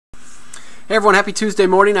Hey everyone, happy Tuesday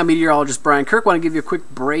morning. I'm meteorologist Brian Kirk. Want to give you a quick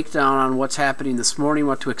breakdown on what's happening this morning,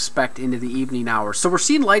 what to expect into the evening hours. So we're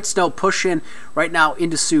seeing light snow push in right now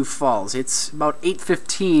into Sioux Falls. It's about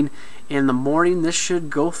 8:15 in the morning. This should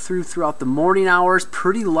go throughout the morning hours,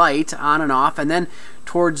 pretty light on and off, and then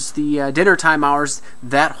towards the dinner time hours,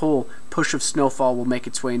 that whole push of snowfall will make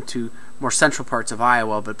its way into more central parts of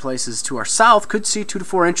Iowa, but places to our south could see 2 to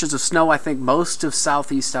 4 inches of snow. I think most of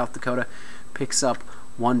southeast South Dakota picks up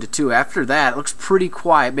 1 to 2. After that, it looks pretty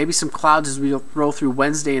quiet. Maybe some clouds as we roll through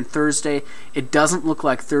Wednesday and Thursday. It doesn't look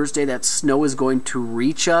like Thursday that snow is going to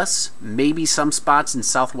reach us. Maybe some spots in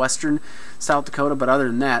southwestern South Dakota, but other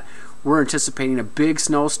than that, we're anticipating a big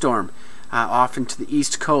snowstorm off into the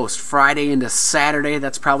East Coast. Friday into Saturday,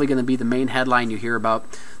 that's probably going to be the main headline you hear about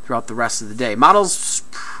throughout the rest of the day. Models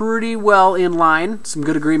pretty well in line. Some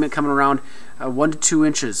good agreement coming around 1 to 2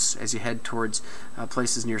 inches as you head towards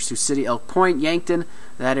places near Sioux City, Elk Point, Yankton,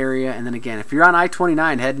 that area. And then again, if you're on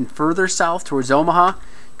I-29 heading further south towards Omaha,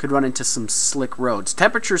 could run into some slick roads.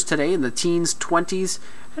 Temperatures today in the teens, 20s,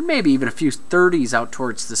 and maybe even a few 30s out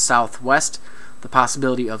towards the southwest. The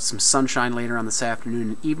possibility of some sunshine later on this afternoon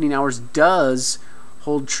and evening hours does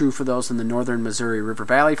hold true for those in the northern Missouri River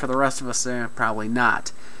Valley. For the rest of us, probably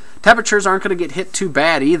not. Temperatures aren't going to get hit too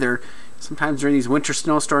bad either. Sometimes during these winter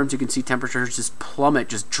snowstorms, you can see temperatures just plummet,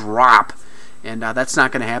 just drop. And that's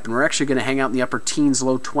not going to happen. We're actually going to hang out in the upper teens,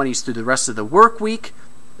 low 20s through the rest of the work week.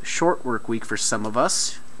 Short work week for some of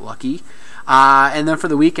us. Lucky. And then for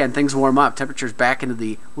the weekend, things warm up. Temperatures back into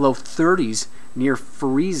the low 30s, near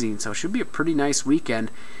freezing. So it should be a pretty nice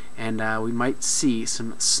weekend. And we might see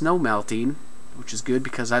some snow melting, which is good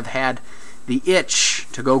because I've had the itch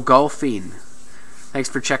to go golfing. Thanks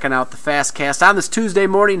for checking out the Fastcast on this Tuesday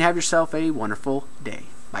morning. Have yourself a wonderful day.